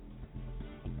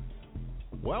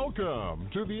Welcome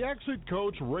to the Exit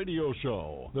Coach Radio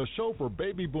Show, the show for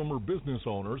baby boomer business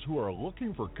owners who are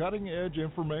looking for cutting-edge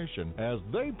information as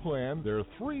they plan their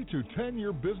 3 to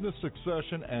 10-year business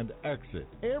succession and exit.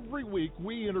 Every week,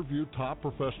 we interview top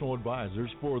professional advisors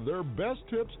for their best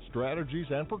tips, strategies,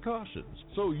 and precautions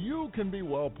so you can be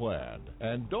well-planned.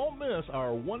 And don't miss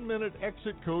our 1-minute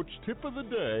Exit Coach tip of the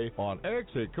day on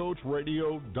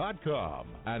ExitCoachRadio.com.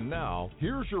 And now,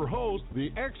 here's your host,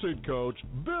 the Exit Coach,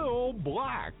 Bill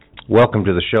Black. Welcome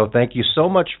to the show. Thank you so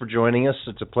much for joining us.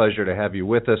 It's a pleasure to have you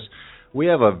with us. We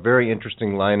have a very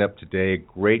interesting lineup today.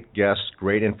 Great guests,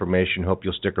 great information. Hope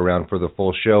you'll stick around for the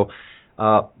full show.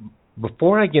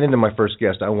 Before I get into my first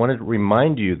guest, I wanted to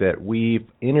remind you that we've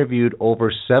interviewed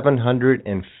over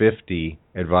 750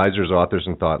 advisors, authors,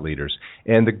 and thought leaders.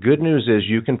 And the good news is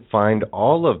you can find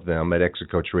all of them at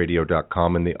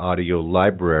ExitCoachRadio.com in the audio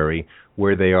library,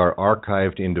 where they are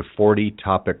archived into 40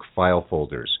 topic file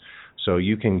folders. So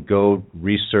you can go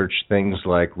research things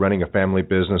like running a family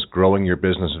business, growing your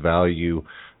business value,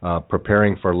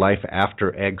 preparing for life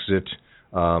after exit,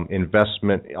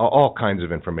 investment, all kinds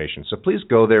of information. So please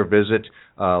go there, visit,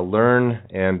 learn,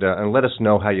 and let us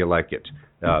know how you like it.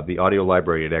 The audio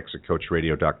library at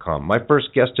ExitCoachRadio.com. My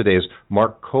first guest today is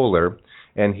Mark Kohler,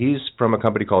 and he's from a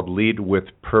company called Lead with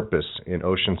Purpose in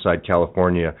Oceanside,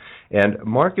 California. And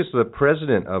Mark is the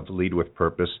president of Lead with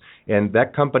Purpose, and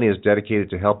that company is dedicated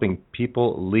to helping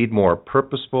people lead more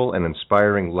purposeful and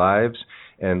inspiring lives.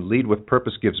 And Lead with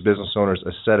Purpose gives business owners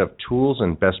a set of tools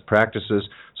and best practices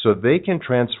so they can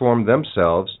transform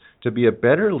themselves to be a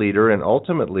better leader and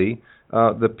ultimately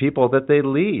the people that they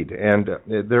lead and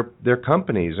their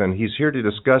companies. And he's here to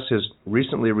discuss his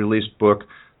recently released book,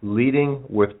 Leading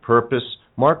with Purpose.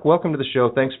 Mark, welcome to the show.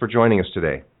 Thanks for joining us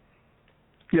today.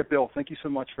 Yeah, Bill, thank you so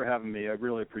much for having me. I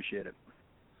really appreciate it.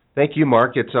 Thank you,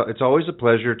 Mark. It's always a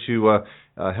pleasure to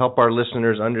help our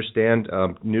listeners understand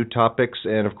new topics.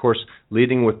 And, of course,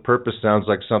 Leading with Purpose sounds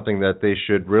like something that they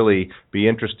should really be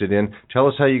interested in. Tell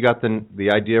us how you got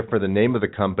the idea for the name of the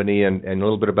company and a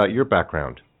little bit about your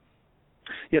background.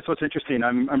 Yeah, so it's interesting.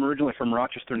 I'm originally from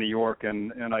Rochester, New York,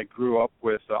 and I grew up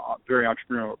with very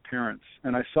entrepreneurial parents.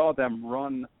 And I saw them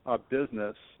run a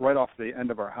business right off the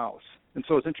end of our house. And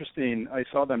so it's interesting. I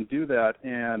saw them do that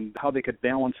and how they could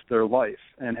balance their life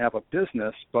and have a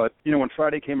business. But, when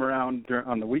Friday came around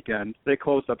on the weekend, they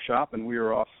closed up shop and we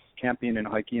were off camping and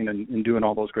hiking and doing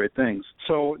all those great things.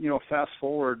 So, fast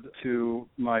forward to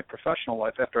my professional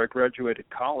life. After I graduated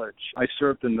college, I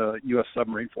served in the U.S.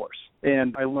 Submarine Force,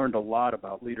 and I learned a lot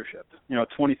about leadership.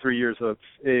 23 years of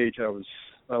age, I was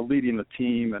leading the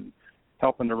team and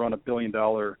helping to run a $1 billion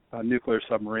nuclear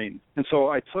submarine. And so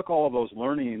I took all of those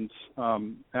learnings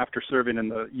after serving in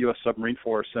the U.S. Submarine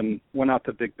Force and went out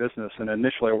to big business. And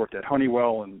initially I worked at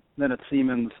Honeywell and then at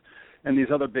Siemens and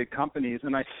these other big companies,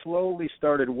 and I slowly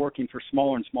started working for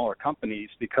smaller and smaller companies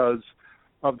because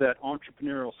of that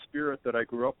entrepreneurial spirit that I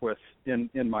grew up with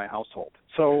in my household.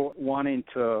 So wanting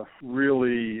to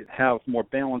really have more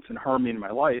balance and harmony in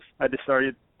my life, I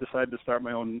decided to start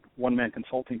my own one-man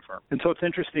consulting firm. And so it's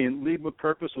interesting, Lead with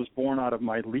Purpose was born out of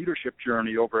my leadership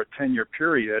journey over a 10-year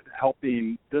period,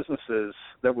 helping businesses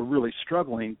that were really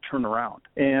struggling turn around.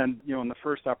 And, in the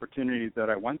first opportunity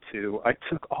that I went to, I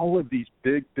took all of these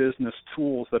big business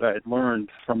tools that I had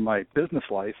learned from my business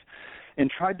life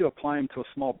and tried to apply them to a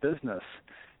small business.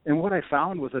 And what I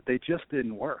found was that they just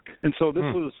didn't work. And so this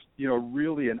was,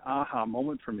 really an aha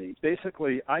moment for me.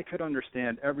 Basically, I could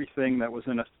understand everything that was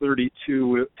in a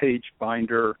 32-page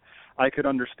binder. I could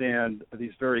understand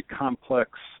these very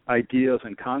complex ideas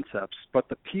and concepts, but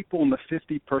the people in the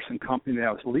 50-person company that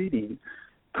I was leading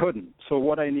couldn't. So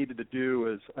what I needed to do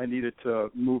is I needed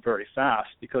to move very fast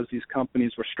because these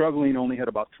companies were struggling, only had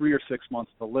about 3 or 6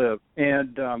 months to live.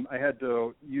 And I had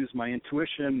to use my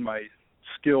intuition, my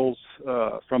skills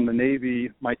from the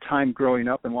Navy, my time growing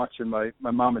up and watching my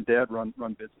mom and dad run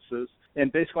businesses.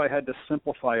 And basically I had to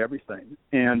simplify everything.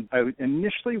 And I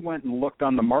initially went and looked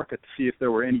on the market to see if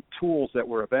there were any tools that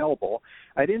were available.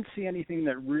 I didn't see anything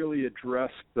that really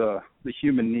addressed the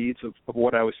human needs of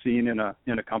what I was seeing in a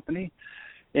company.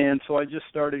 And so I just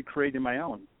started creating my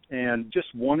own. And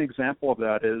just one example of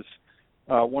that is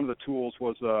one of the tools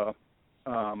was a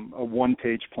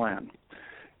one-page plan.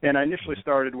 And I initially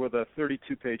started with a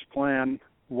 32-page plan.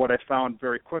 What I found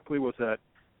very quickly was that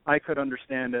I could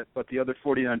understand it, but the other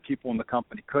 49 people in the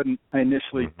company couldn't. I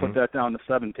initially put that down to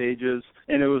 7 pages,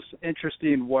 and it was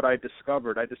interesting what I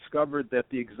discovered. I discovered that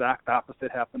the exact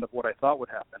opposite happened of what I thought would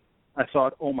happen. I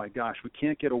thought, oh my gosh, we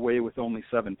can't get away with only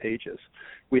 7 pages.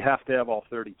 We have to have all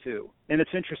 32. And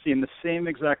it's interesting, the same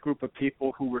exact group of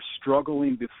people who were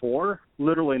struggling before,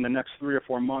 literally in the next 3 or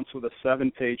 4 months with a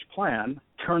 7-page plan,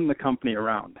 turned the company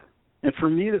around. And for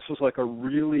me, this was like a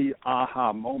really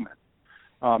aha moment.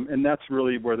 And that's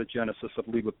really where the genesis of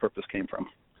Lead with Purpose came from.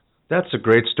 That's a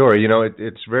great story.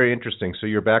 It's very interesting. So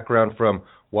your background from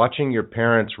watching your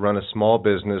parents run a small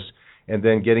business and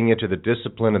then getting into the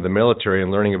discipline of the military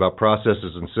and learning about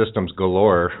processes and systems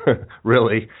galore,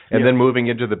 really, and then moving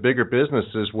into the bigger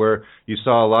businesses where you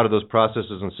saw a lot of those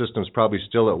processes and systems probably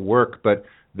still at work, but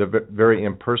they're very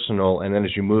impersonal. And then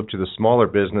as you move to the smaller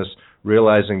business,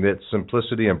 realizing that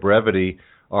simplicity and brevity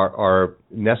are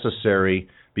necessary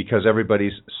because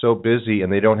everybody's so busy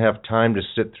and they don't have time to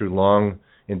sit through long,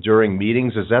 enduring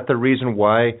meetings. Is that the reason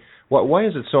why? Why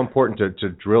is it so important to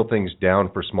drill things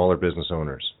down for smaller business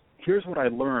owners? Here's what I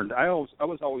learned. I was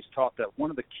always taught that one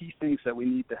of the key things that we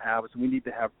need to have is we need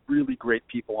to have really great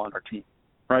people on our team,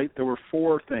 right? There were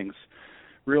 4 things.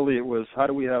 Really, it was how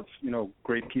do we have,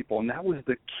 great people, and that was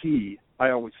the key, I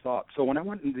always thought. So when I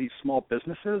went into these small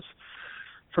businesses,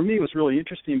 for me it was really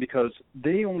interesting because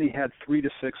they only had 3 to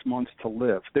 6 months to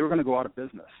live. They were going to go out of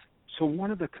business. So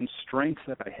one of the constraints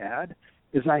that I had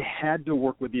is I had to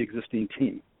work with the existing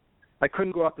team. I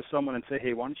couldn't go out to someone and say,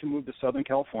 hey, why don't you move to Southern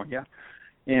California?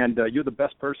 And you're the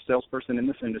best salesperson in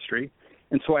this industry.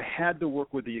 And so I had to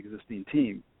work with the existing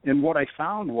team. And what I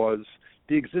found was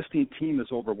the existing team is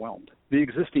overwhelmed. The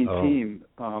existing team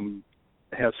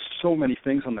has so many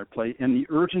things on their plate, and the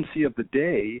urgency of the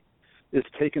day is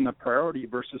taking the priority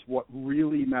versus what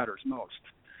really matters most.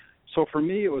 So for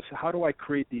me, it was how do I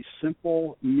create these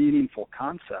simple, meaningful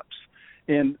concepts?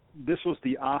 And this was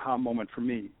the aha moment for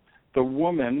me. The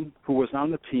woman who was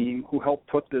on the team who helped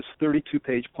put this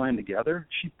 32-page plan together,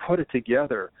 she put it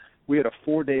together. We had a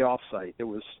 4-day offsite. It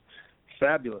was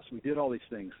fabulous. We did all these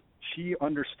things. She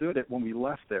understood it when we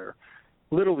left there.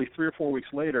 Literally 3 or 4 weeks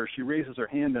later, she raises her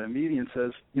hand in a meeting and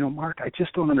says, Mark, I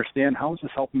just don't understand. How is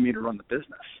this helping me to run the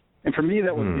business? And for me,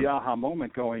 that was the aha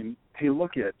moment going, hey,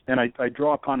 look it. And I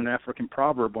draw upon an African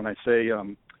proverb when I say,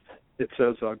 it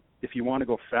says, if you want to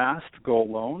go fast, go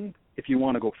alone. If you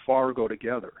want to go far, go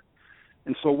together.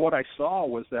 And so what I saw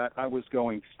was that I was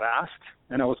going fast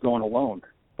and I was going alone,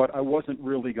 but I wasn't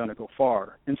really going to go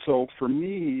far. And so for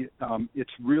me, it's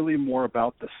really more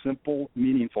about the simple,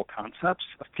 meaningful concepts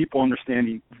of people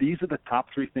understanding these are the top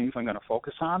 3 things I'm going to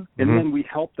focus on. And then we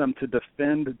help them to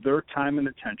defend their time and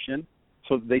attention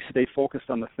so that they stay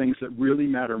focused on the things that really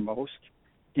matter most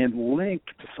and link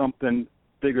to something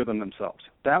bigger than themselves.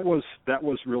 That was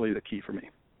really the key for me.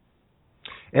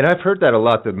 And I've heard that a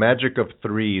lot, the magic of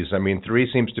 3s. I mean, 3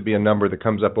 seems to be a number that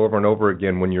comes up over and over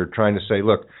again when you're trying to say,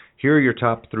 look, here are your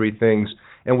top 3 things.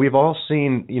 And we've all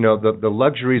seen, the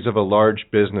luxuries of a large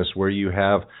business where you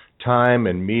have time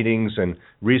and meetings and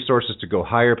resources to go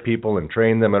hire people and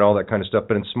train them and all that kind of stuff.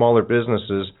 But in smaller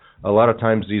businesses, a lot of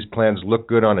times these plans look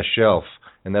good on a shelf,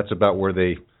 and that's about where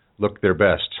they look their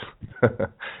best.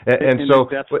 and so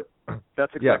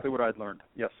that's exactly what I'd learned,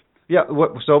 yes. Yeah,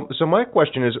 so my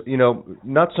question is,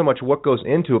 not so much what goes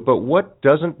into it, but what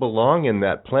doesn't belong in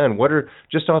that plan? What are,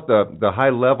 just off the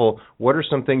high level, what are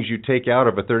some things you take out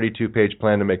of a 32-page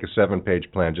plan to make a 7-page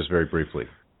plan, just very briefly?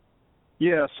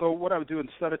 Yeah, so what I would do,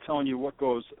 instead of telling you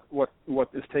what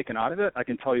is taken out of it, I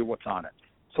can tell you what's on it.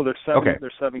 So there's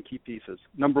 7 key pieces.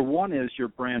 Number 1 is your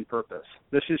brand purpose.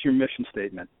 This is your mission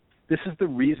statement. This is the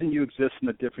reason you exist and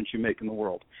the difference you make in the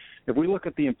world. If we look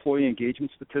at the employee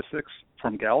engagement statistics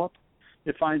from Gallup,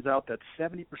 it finds out that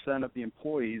 70% of the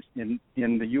employees in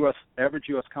the average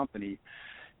U.S. company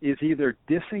is either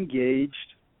disengaged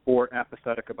or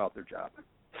apathetic about their job.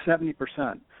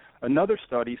 70%. Another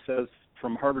study says,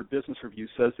 from Harvard Business Review,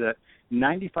 says that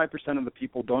 95% of the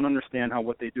people don't understand how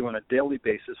what they do on a daily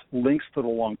basis links to the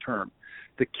long term.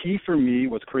 The key for me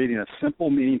was creating a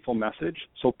simple, meaningful message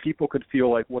so people could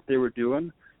feel like what they were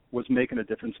doing was making a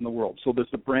difference in the world. So there's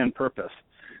the brand purpose.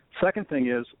 Second thing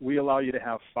is we allow you to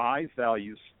have 5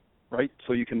 values, right?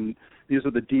 So these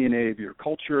are the DNA of your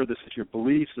culture. This is your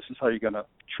beliefs. This is how you're going to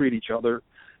treat each other.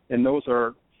 And those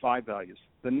are 5 values.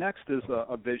 The next is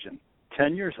a vision.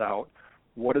 10 years out,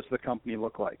 what does the company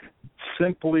look like?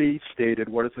 Simply stated,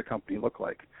 what does the company look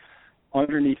like?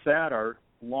 Underneath that are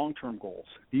long-term goals.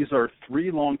 These are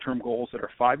 3 long-term goals that are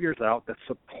 5 years out that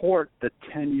support the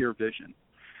 10-year vision.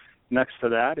 Next to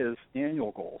that is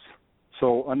annual goals.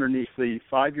 So underneath the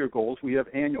 5-year goals, we have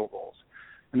annual goals.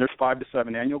 And there's 5 to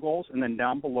 7 annual goals. And then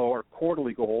down below are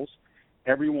quarterly goals.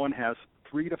 Everyone has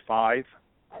 3 to 5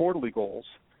 quarterly goals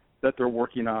that they're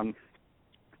working on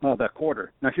that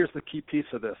quarter. Now, here's the key piece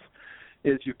of this.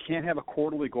 is you can't have a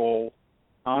quarterly goal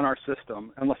on our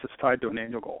system unless it's tied to an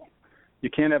annual goal. You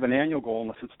can't have an annual goal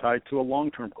unless it's tied to a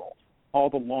long-term goal. All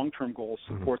the long-term goals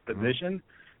support the vision.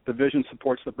 The vision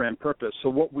supports the brand purpose. So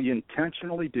what we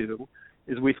intentionally do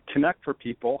is we connect for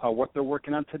people how what they're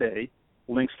working on today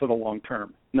links to the long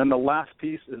term. And then the last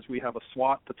piece is we have a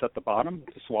SWOT that's at the bottom.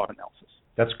 It's a SWOT analysis.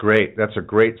 That's great. That's a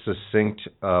great, succinct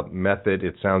method.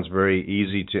 It sounds very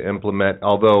easy to implement,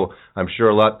 although I'm sure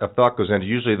a lot of thought goes into.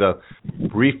 Usually the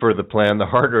briefer the plan, the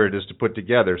harder it is to put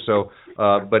together. So,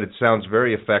 but it sounds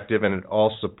very effective, and it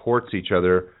all supports each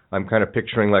other. I'm kind of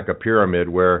picturing like a pyramid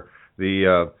where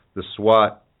the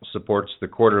SWOT supports the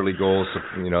quarterly goals,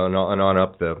 and on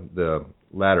up the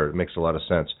ladder. It makes a lot of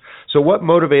sense. So what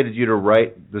motivated you to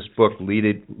write this book,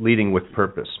 Leading with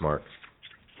Purpose, Mark?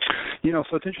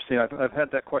 So it's interesting. I've had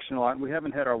that question a lot. We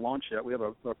haven't had our launch yet. We have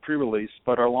a pre-release,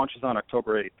 but our launch is on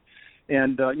October 8th.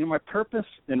 And, my purpose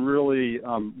in really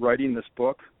writing this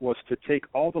book was to take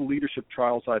all the leadership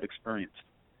trials I'd experienced,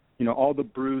 all the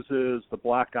bruises, the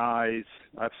black eyes,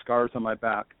 I have scars on my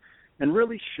back, and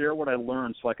really share what I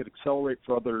learned so I could accelerate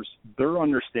for others their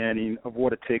understanding of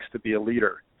what it takes to be a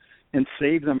leader and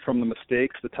save them from the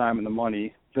mistakes, the time, and the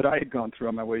money that I had gone through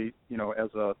on my way, as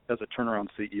a turnaround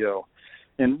CEO.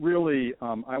 And really,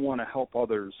 I want to help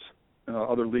others,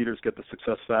 other leaders get the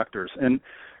success factors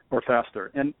or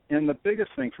faster. And the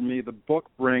biggest thing for me, the book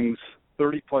brings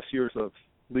 30-plus years of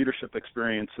leadership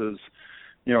experiences,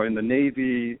 in the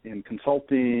Navy, in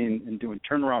consulting, in doing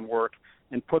turnaround work,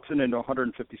 and puts it into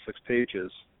 156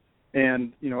 pages.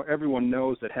 And, everyone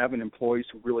knows that having employees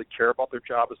who really care about their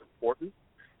job is important.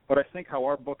 But I think how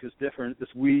our book is different is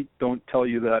we don't tell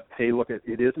you that, hey, look,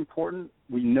 it is important.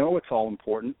 We know it's all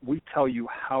important. We tell you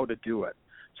how to do it.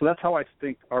 So that's how I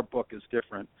think our book is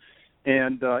different.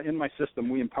 And in my system,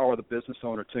 we empower the business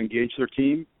owner to engage their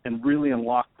team and really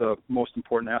unlock the most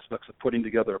important aspects of putting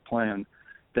together a plan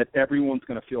that everyone's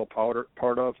going to feel part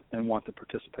of and want to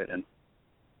participate in.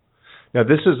 Now,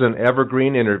 this is an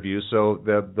evergreen interview, so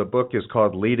the book is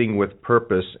called Leading with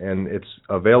Purpose, and it's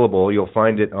available. You'll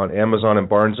find it on Amazon and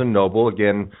Barnes & Noble.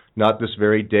 Again, not this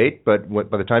very date, but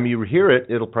by the time you hear it,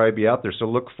 it'll probably be out there, so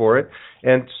look for it.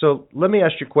 And so let me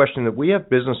ask you a question. That we have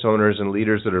business owners and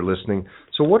leaders that are listening.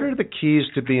 So what are the keys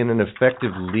to being an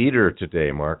effective leader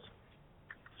today, Mark?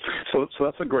 So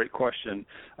that's a great question.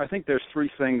 I think there's three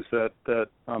things that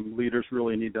leaders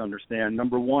really need to understand.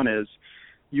 Number one is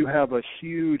you have a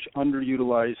huge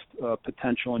underutilized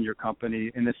potential in your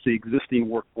company, and it's the existing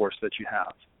workforce that you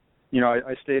have.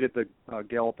 I stated the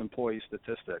Gallup employee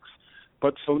statistics.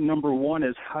 But so number one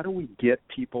is how do we get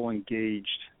people engaged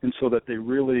and so that they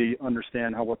really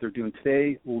understand how what they're doing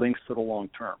today links to the long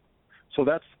term. So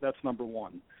that's number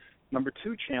one. Number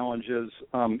two challenge is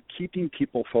keeping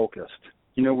people focused.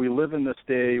 We live in this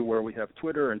day where we have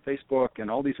Twitter and Facebook and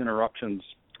all these interruptions.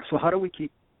 So how do we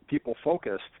keep people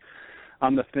focused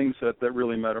on the things that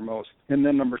really matter most? And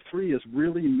then number three is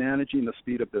really managing the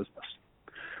speed of business.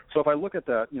 So if I look at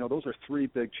that, those are three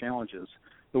big challenges.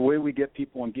 The way we get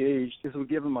people engaged is we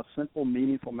give them a simple,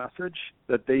 meaningful message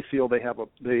that they feel they have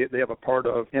a part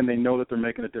of, and they know that they're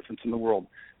making a difference in the world.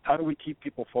 How do we keep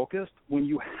people focused? When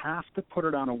you have to put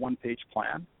it on a one-page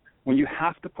plan, when you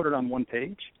have to put it on one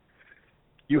page,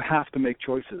 you have to make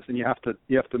choices and you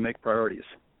have to make priorities.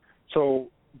 So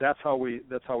that's how we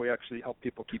actually help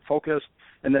people keep focused.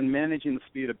 And then managing the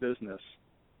speed of business.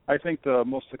 I think the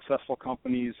most successful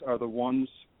companies are the ones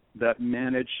that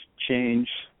manage change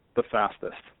the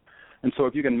fastest. And so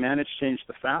if you can manage change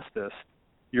the fastest,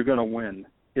 you're going to win.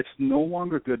 It's no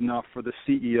longer good enough for the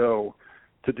CEO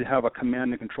to have a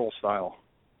command and control style.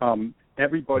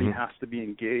 Everybody has to be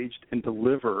engaged and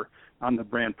deliver on the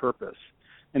brand purpose.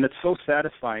 And it's so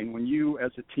satisfying when you,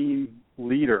 as a team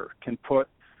leader, can put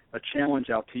a challenge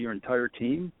out to your entire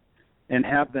team and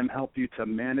have them help you to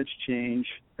manage change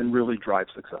and really drive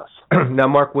success. Now,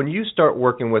 Mark, when you start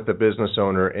working with a business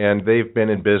owner and they've been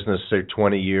in business, say,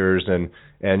 20 years,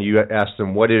 and you ask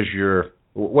them, what's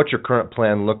your current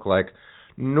plan look like?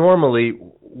 Normally,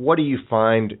 what do you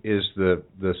find is the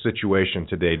situation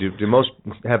today? Do most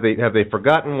have they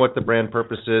forgotten what the brand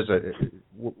purpose is?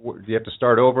 Do you have to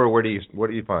start over? What do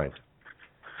you find?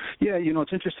 Yeah,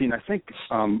 it's interesting. I think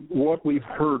what we've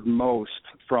heard most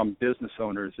from business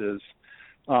owners is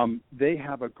they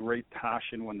have a great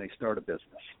passion when they start a business,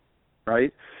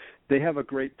 right? They have a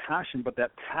great passion, but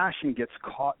that passion gets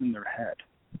caught in their head.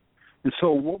 And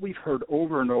so what we've heard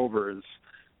over and over is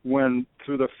when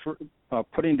through the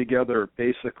putting together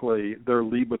basically their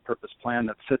Lead with Purpose plan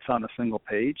that sits on a single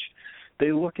page,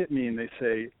 they look at me and they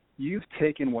say, you've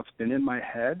taken what's been in my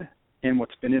head and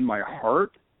what's been in my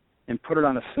heart and put it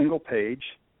on a single page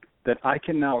that I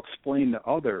can now explain to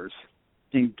others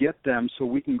and get them so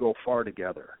we can go far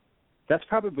together. That's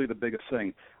probably the biggest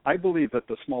thing. I believe that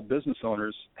the small business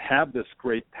owners have this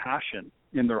great passion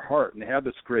in their heart, and they have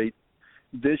this great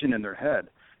vision in their head.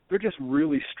 They're just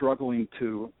really struggling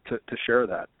to share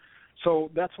that.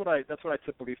 So that's what I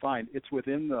typically find. It's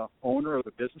within the owner or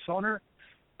the business owner.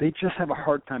 They just have a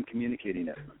hard time communicating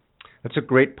it. That's a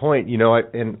great point.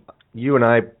 And you and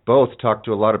I both talk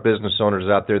to a lot of business owners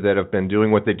out there that have been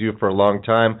doing what they do for a long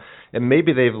time, and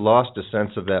maybe they've lost a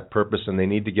sense of that purpose and they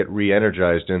need to get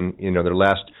re-energized in their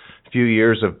last few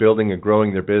years of building and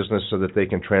growing their business so that they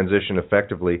can transition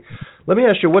effectively. Let me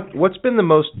ask you, what's been the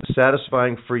most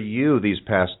satisfying for you these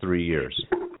past 3 years?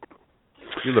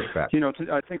 You look back.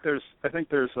 I think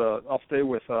there's. I'll stay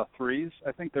with threes.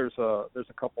 I think there's a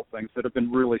couple things that have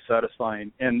been really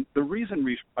satisfying. And the reason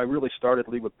I really started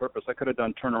Lead with Purpose, I could have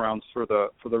done turnarounds for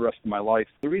the rest of my life.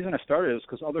 The reason I started is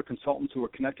because other consultants who were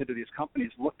connected to these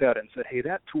companies looked at it and said, "Hey,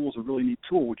 that tool's a really neat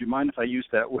tool. Would you mind if I use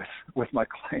that with my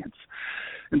clients?"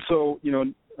 And so,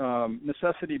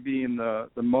 necessity being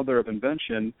the mother of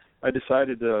invention, I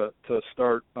decided to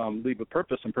start Lead with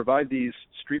Purpose and provide these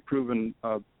street-proven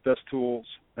best tools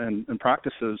and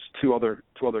practices to other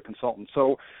consultants.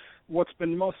 So what's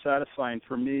been most satisfying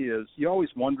for me is you always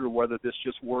wonder whether this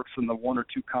just works in the one or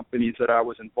two companies that I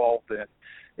was involved in.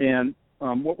 And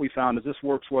what we found is this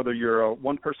works whether you're a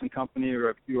one-person company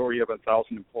or if you already have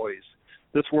 1,000 employees.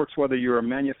 This works whether you're a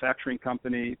manufacturing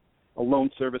company, a loan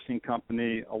servicing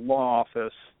company, a law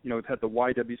office. We've had the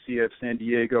YWCA of San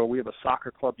Diego. We have a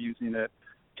soccer club using it.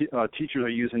 Teachers are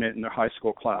using it in their high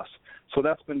school class. So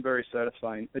that's been very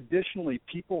satisfying. Additionally,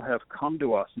 people have come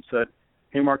to us and said,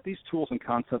 "Hey, Mark, these tools and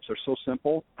concepts are so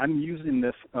simple. I'm using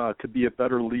this to be a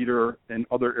better leader in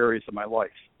other areas of my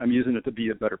life. I'm using it to be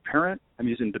a better parent. I'm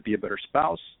using it to be a better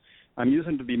spouse. I'm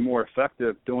using it to be more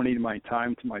effective donating my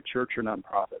time to my church or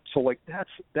nonprofit." So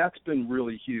that's been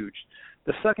really huge.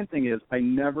 The second thing is I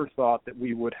never thought that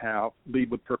we would have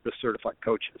Lead with Purpose certified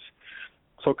coaches.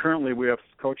 So currently we have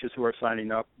coaches who are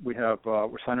signing up. We're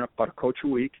signing up about a coach a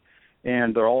week,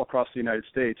 and they're all across the United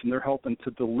States, and they're helping to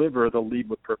deliver the Lead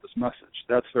with Purpose message.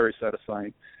 That's very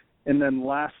satisfying. And then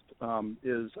last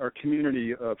is our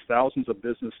community of thousands of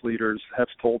business leaders have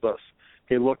told us,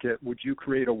 "Hey, would you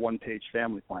create a one-page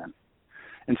family plan?"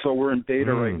 And so we're in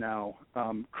beta right now,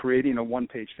 creating a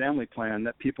one-page family plan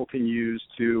that people can use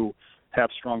to have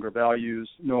stronger values,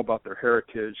 know about their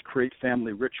heritage, create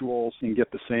family rituals, and get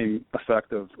the same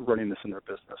effect of running this in their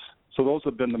business. So those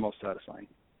have been the most satisfying.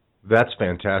 That's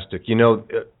fantastic.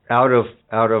 Out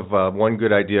of one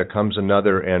good idea comes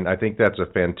another, and I think that's a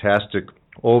fantastic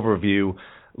overview.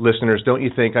 Listeners, don't you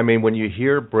think? I mean, when you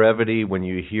hear brevity, when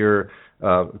you hear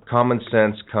common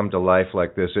sense come to life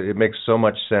like this, it makes so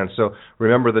much sense. So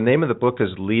remember, the name of the book is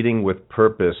Leading with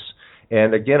Purpose.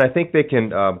 And again, I think they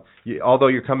can, although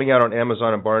you're coming out on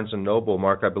Amazon and Barnes & Noble,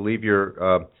 Mark, I believe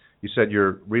you said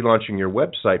you're relaunching your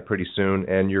website pretty soon,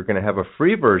 and you're going to have a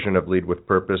free version of Lead with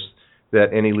Purpose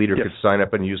that any leader could sign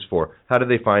up and use for. How do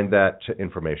they find that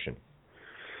information?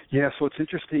 Yeah, so it's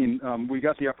interesting. We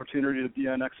got the opportunity to be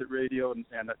on Exit Radio,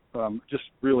 and just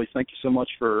really thank you so much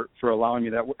for allowing me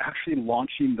that. We're actually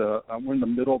launching we're in the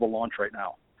middle of the launch right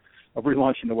now of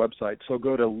relaunching the website. So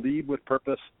go to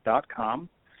leadwithpurpose.com.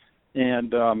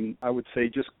 And I would say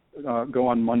just go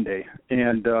on Monday.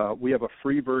 And we have a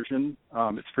free version.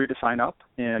 It's free to sign up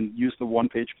and use the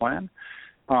one-page plan.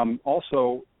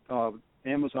 Also,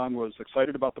 Amazon was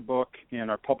excited about the book,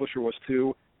 and our publisher was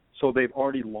too, so they've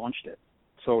already launched it.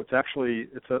 So it's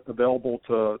available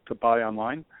to buy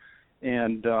online.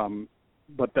 And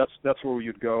but that's where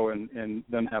you'd go and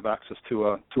then have access to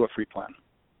a free plan.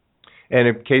 And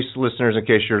in case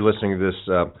you're listening to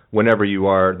this whenever you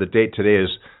are, the date today is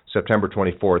September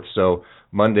 24th, so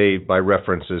Monday, by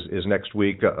reference, is next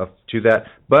week to that.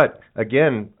 But,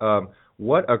 again,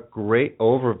 what a great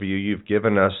overview you've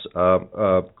given us,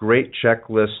 a great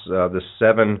checklist, the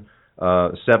seven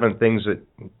things that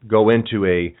go into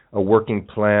a working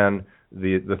plan,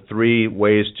 the three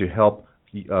ways to help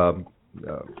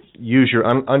use your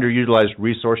underutilized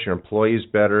resource, your employees,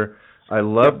 better. I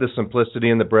love the simplicity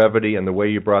and the brevity and the way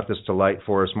you brought this to light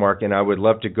for us, Mark, and I would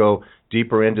love to go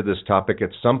deeper into this topic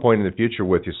at some point in the future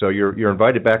with you. So you're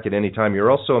invited back at any time.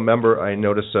 You're also a member, I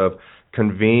notice, of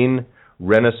Convene,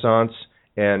 Renaissance,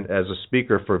 and as a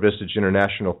speaker for Vistage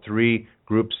International, 3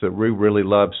 groups that we really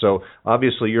love. So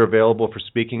obviously you're available for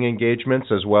speaking engagements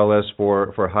as well as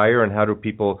for hire, and how do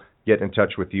people get in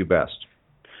touch with you best?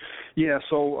 Yeah,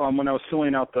 so when I was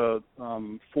filling out the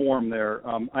form there,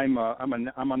 I'm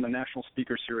on the national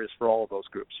speaker series for all of those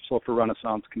groups. So for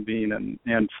Renaissance, Convene,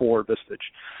 and for Vistage.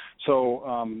 So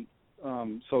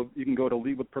So you can go to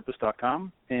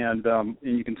leadwithpurpose.com and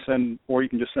you can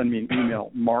just send me an email,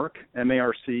 Mark,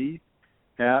 M-A-R-C,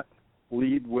 at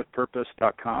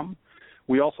leadwithpurpose.com.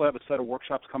 We also have a set of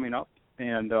workshops coming up,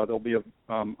 and they'll be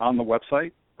on the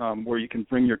website where you can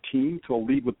bring your team to a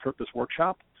Lead with Purpose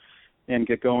workshop and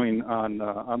get going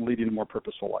on leading a more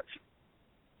purposeful life.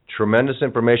 Tremendous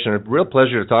information. A real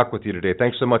pleasure to talk with you today.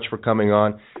 Thanks so much for coming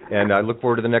on, and I look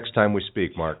forward to the next time we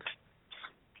speak, Mark.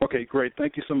 Okay, great.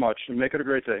 Thank you so much, and make it a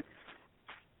great day.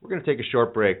 We're going to take a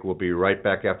short break. We'll be right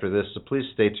back after this, so please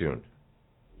stay tuned.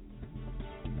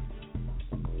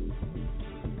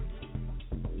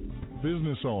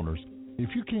 Business owners, if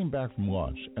you came back from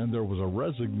lunch and there was a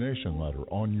resignation letter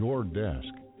on your desk,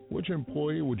 which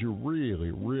employee would you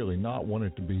really, really not want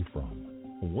it to be from?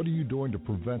 What are you doing to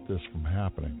prevent this from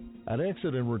happening? At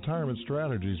Exit and Retirement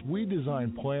Strategies, we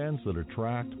design plans that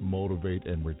attract, motivate,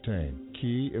 and retain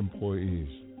key employees.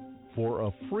 For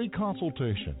a free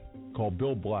consultation, call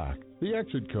Bill Black, the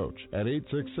Exit Coach, at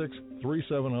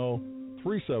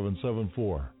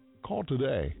 866-370-3774. Call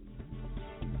today.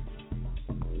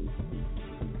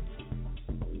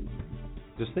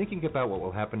 Does thinking about what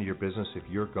will happen to your business if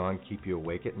you're gone keep you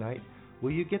awake at night?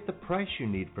 Will you get the price you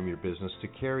need from your business to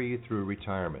carry you through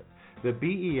retirement? The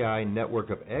BEI network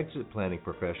of exit planning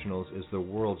professionals is the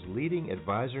world's leading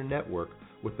advisor network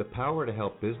with the power to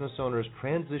help business owners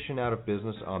transition out of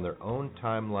business on their own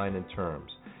timeline and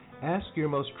terms. Ask your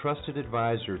most trusted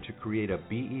advisor to create a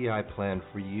BEI plan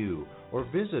for you, or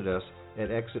visit us at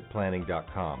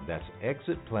exitplanning.com. That's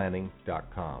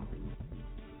exitplanning.com.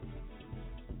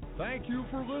 Thank you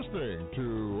for listening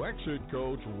to Exit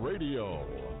Coach Radio.